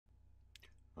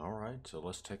All right, so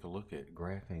let's take a look at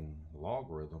graphing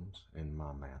logarithms in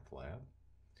my math lab.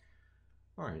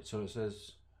 All right, so it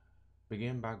says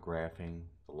begin by graphing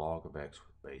the log of x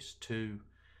with base 2,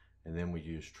 and then we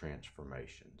use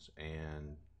transformations.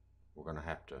 And we're going to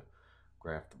have to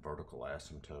graph the vertical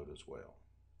asymptote as well.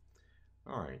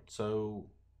 All right, so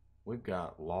we've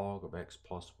got log of x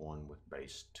plus 1 with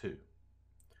base 2.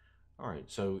 All right,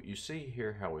 so you see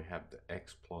here how we have the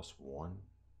x plus 1,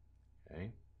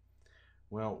 okay?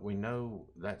 Well, we know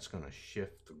that's going to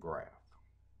shift the graph.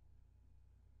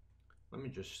 Let me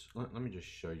just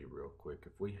show you real quick.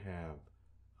 If we have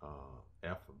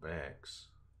f of x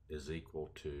is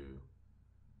equal to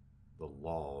the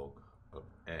log of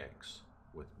x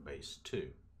with base 2.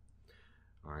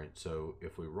 All right, so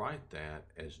if we write that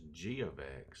as g of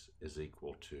x is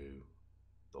equal to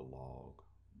the log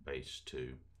base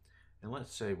 2, and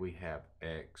let's say we have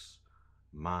x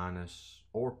minus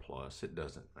or plus, it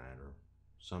doesn't matter,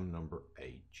 some number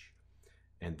h,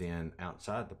 and then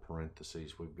outside the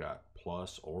parentheses we've got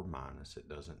plus or minus, it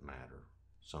doesn't matter,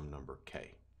 some number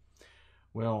k.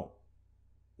 Well,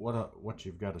 what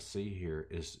you've got to see here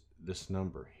is this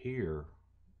number here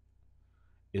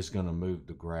is going to move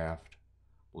the graph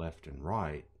left and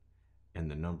right, and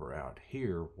the number out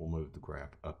here will move the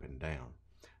graph up and down.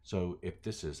 So if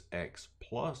this is x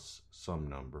plus some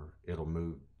number,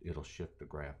 it'll shift the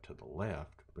graph to the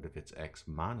left, but if it's x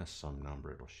minus some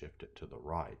number, it'll shift it to the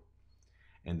right.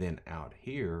 And then out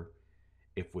here,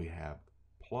 if we have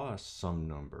plus some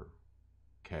number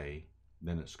k,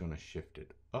 then it's going to shift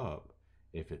it up.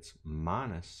 If it's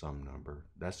minus some number,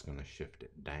 that's going to shift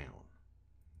it down.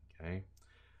 Okay,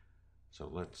 so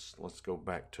let's go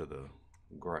back to the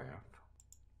graph.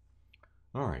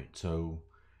 All right, so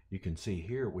you can see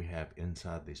here we have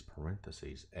inside these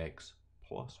parentheses x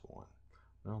plus 1.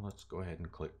 Well, let's go ahead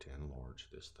and click to enlarge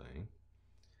this thing.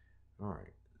 All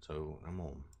right, so I'm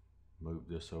going to move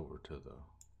this over to the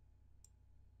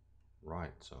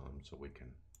right some so we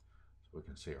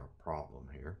can see our problem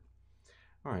here.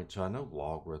 All right, so I know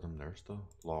logarithm, there's the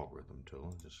logarithm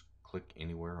tool. Just click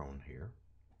anywhere on here.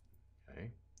 Okay,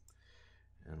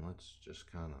 and let's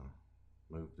just kind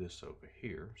of move this over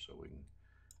here so we can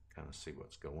kind of see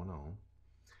what's going on.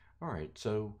 All right,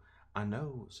 so I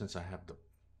know since I have the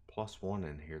plus 1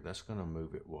 in here, that's going to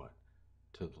move it what?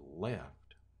 To the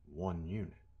left 1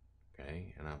 unit.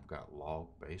 Okay, and I've got log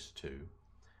base 2,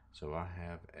 so I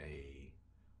have a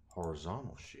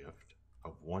horizontal shift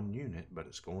of 1 unit, but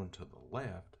it's going to the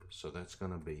left, so that's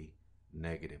going to be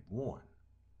 -1.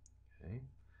 Okay,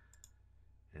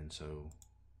 and so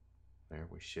there,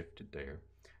 we shifted there.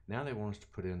 Now they want us to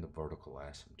put in the vertical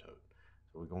asymptote.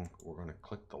 So we're going to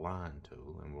click the line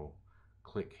tool, and we'll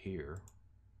click here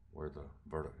where the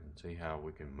vertical, and see how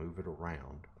we can move it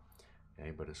around.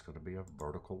 Okay, but it's going to be a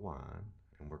vertical line,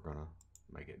 and we're going to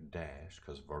make it dashed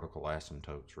because vertical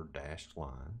asymptotes are dashed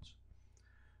lines.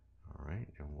 All right,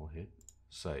 and we'll hit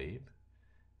save.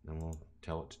 Then we'll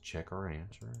tell it to check our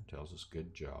answer. It tells us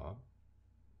good job.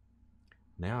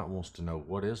 Now it wants to know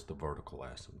what is the vertical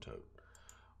asymptote.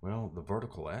 Well, the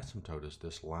vertical asymptote is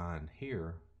this line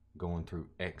here going through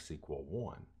x equal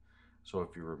 1. So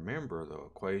if you remember, the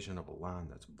equation of a line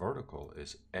that's vertical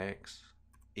is x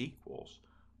equals,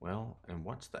 well, and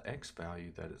what's the x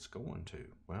value that it's going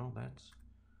to? Well, that's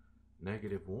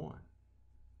 -1.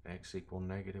 X equal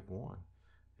 -1.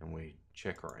 And we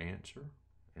check our answer,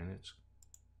 and it's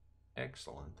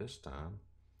excellent this time.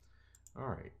 All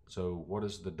right, so what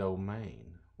is the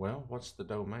domain? Well, what's the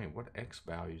domain? What x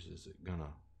values is it going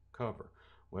to cover?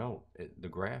 Well, the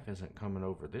graph isn't coming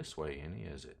over this way any,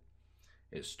 is it?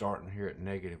 It's starting here at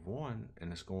 -1,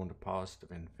 and it's going to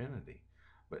positive infinity.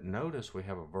 But notice we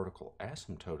have a vertical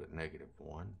asymptote at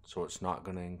 -1, so it's not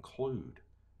going to include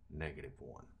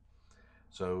 -1.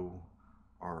 So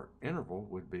our interval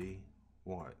would be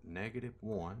what?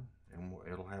 -1, and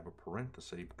it'll have a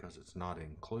parenthesis because it's not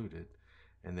included,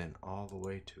 and then all the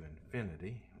way to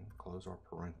infinity. We'll close our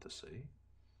parenthesis.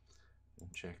 We'll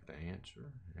check the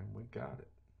answer, and we got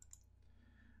it.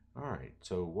 All right,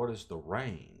 so what is the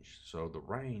range? So the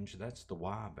range, that's the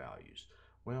y values.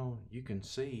 Well, you can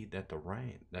see that the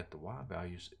y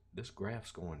values, this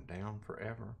graph's going down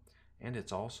forever, and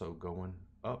it's also going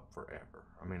up forever.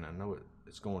 I mean, I know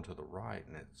it's going to the right,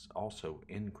 and it's also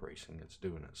increasing. It's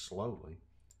doing it slowly,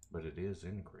 but it is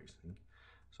increasing.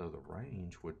 So the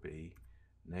range would be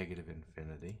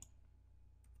 -infinity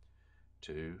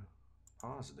to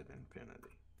positive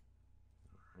infinity.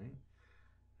 All right.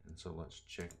 And so let's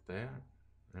check that,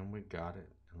 and we got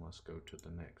it, and let's go to the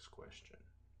next question.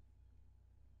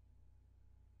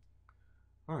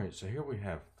 All right, so here we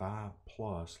have 5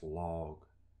 plus log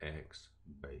x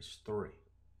base 3.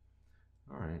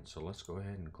 All right, so let's go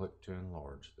ahead and click to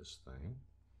enlarge this thing.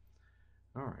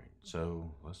 All right,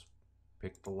 so let's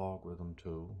pick the logarithm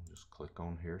tool. Just click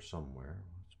on here somewhere.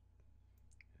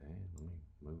 Okay, let me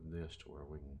move this to where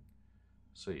we can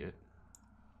see it.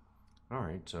 All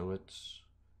right, so it's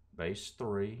base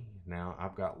 3. Now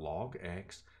I've got log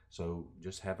x, so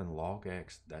just having log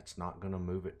x, that's not going to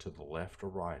move it to the left or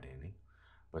right any.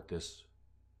 But this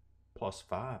plus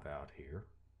 5 out here,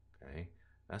 okay,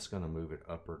 that's going to move it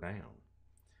up or down.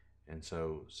 And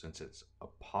so since it's a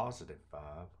positive 5,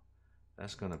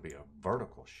 that's going to be a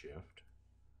vertical shift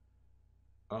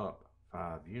up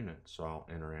 5 units. So I'll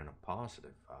enter in a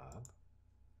positive 5,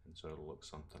 and so it'll look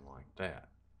something like that.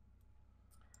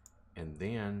 And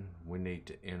then we need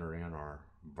to enter in our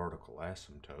vertical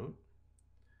asymptote.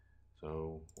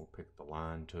 So we'll pick the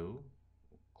line tool,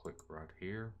 we'll click right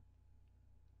here.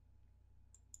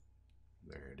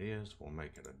 There it is. We'll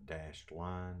make it a dashed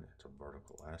line. It's a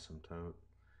vertical asymptote.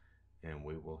 And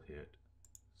we will hit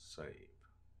save.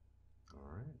 All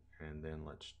right, and then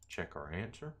let's check our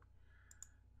answer.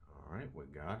 All right, we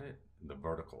got it. The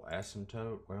vertical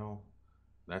asymptote, well,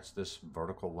 that's this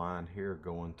vertical line here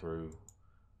going through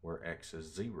where x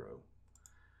is 0.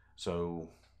 So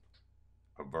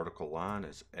a vertical line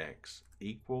is x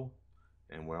equal,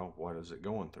 and well, what is it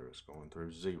going through? It's going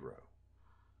through 0.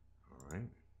 All right,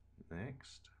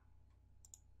 next.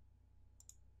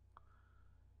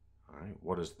 All right,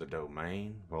 what is the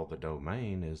domain? Well, the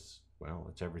domain is, well,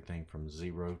 it's everything from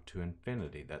 0 to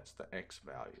infinity. That's the x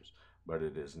values, but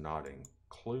it is not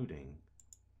including,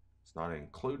 it's not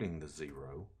including the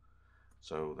 0.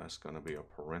 So that's going to be a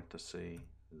parenthesis,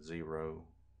 0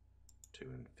 to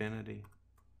infinity,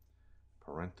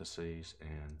 parentheses,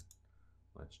 and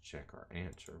let's check our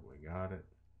answer. We got it.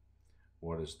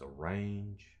 What is the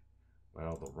range?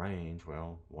 Well, the range,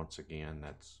 well, once again,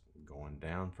 that's going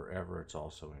down forever. It's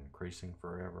also increasing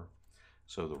forever.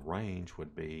 So the range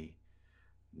would be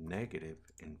negative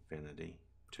infinity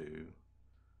to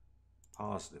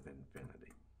positive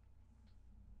infinity.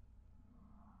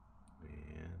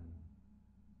 And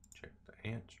check the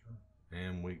answer,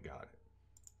 and we got it.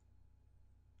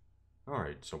 All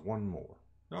right, so one more.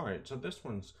 All right, so this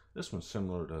one's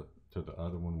similar to the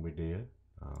other one we did.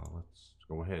 Let's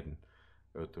go ahead and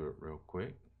go through it real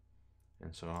quick.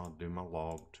 And so I'll do my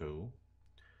log tool.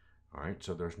 All right,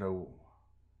 so there's no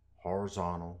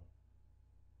horizontal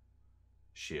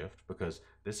shift because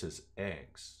this is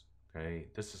x, okay?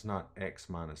 This is not x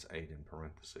minus 8 in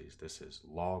parentheses. This is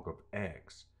log of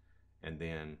x and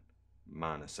then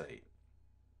minus 8.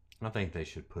 I think they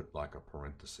should put like a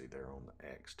parenthesis there on the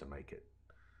x to make it,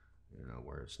 you know,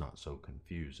 where it's not so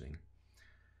confusing.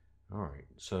 All right,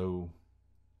 so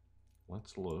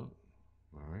let's look.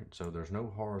 All right, so there's no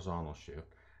horizontal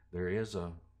shift. There is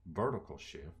a vertical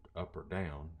shift up or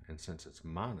down, and since it's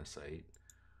minus 8,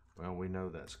 well, we know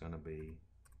that's going to be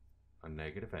a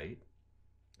negative 8,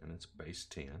 and it's base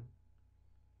 10.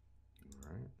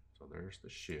 All right, so there's the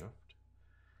shift.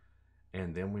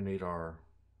 And then we need our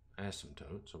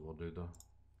asymptote, so we'll do the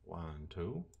line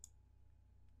tool.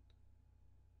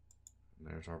 And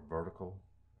there's our vertical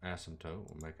asymptote.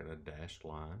 We'll make it a dashed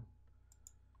line.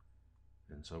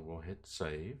 And so we'll hit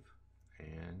save,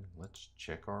 and let's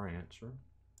check our answer.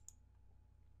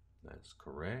 That's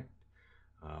correct.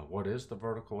 What is the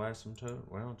vertical asymptote?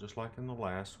 Well, just like in the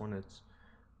last one, it's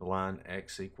the line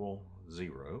x equal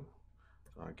 0.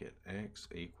 So I get x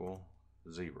equal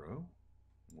 0.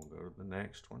 We'll go to the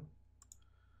next one.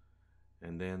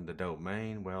 And then the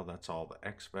domain, well, that's all the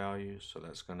x values. So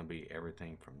that's going to be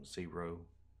everything from 0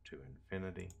 to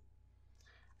infinity.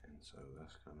 And so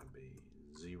that's going to be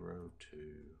 0 to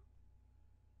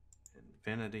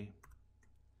infinity.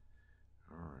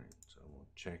 All right, so we'll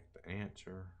check the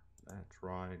answer. That's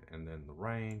right. And then the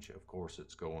range, of course,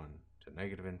 it's going to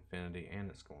negative infinity and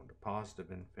it's going to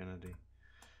positive infinity.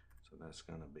 So that's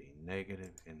going to be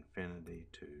negative infinity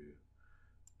to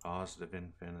positive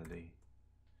infinity.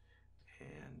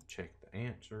 And check the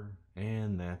answer,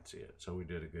 and that's it. So we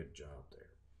did a good job there.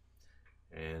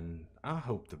 And I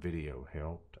hope the video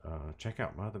helped. Check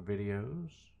out my other videos.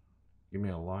 Give me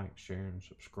a like, share, and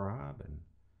subscribe. And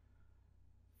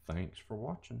thanks for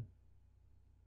watching.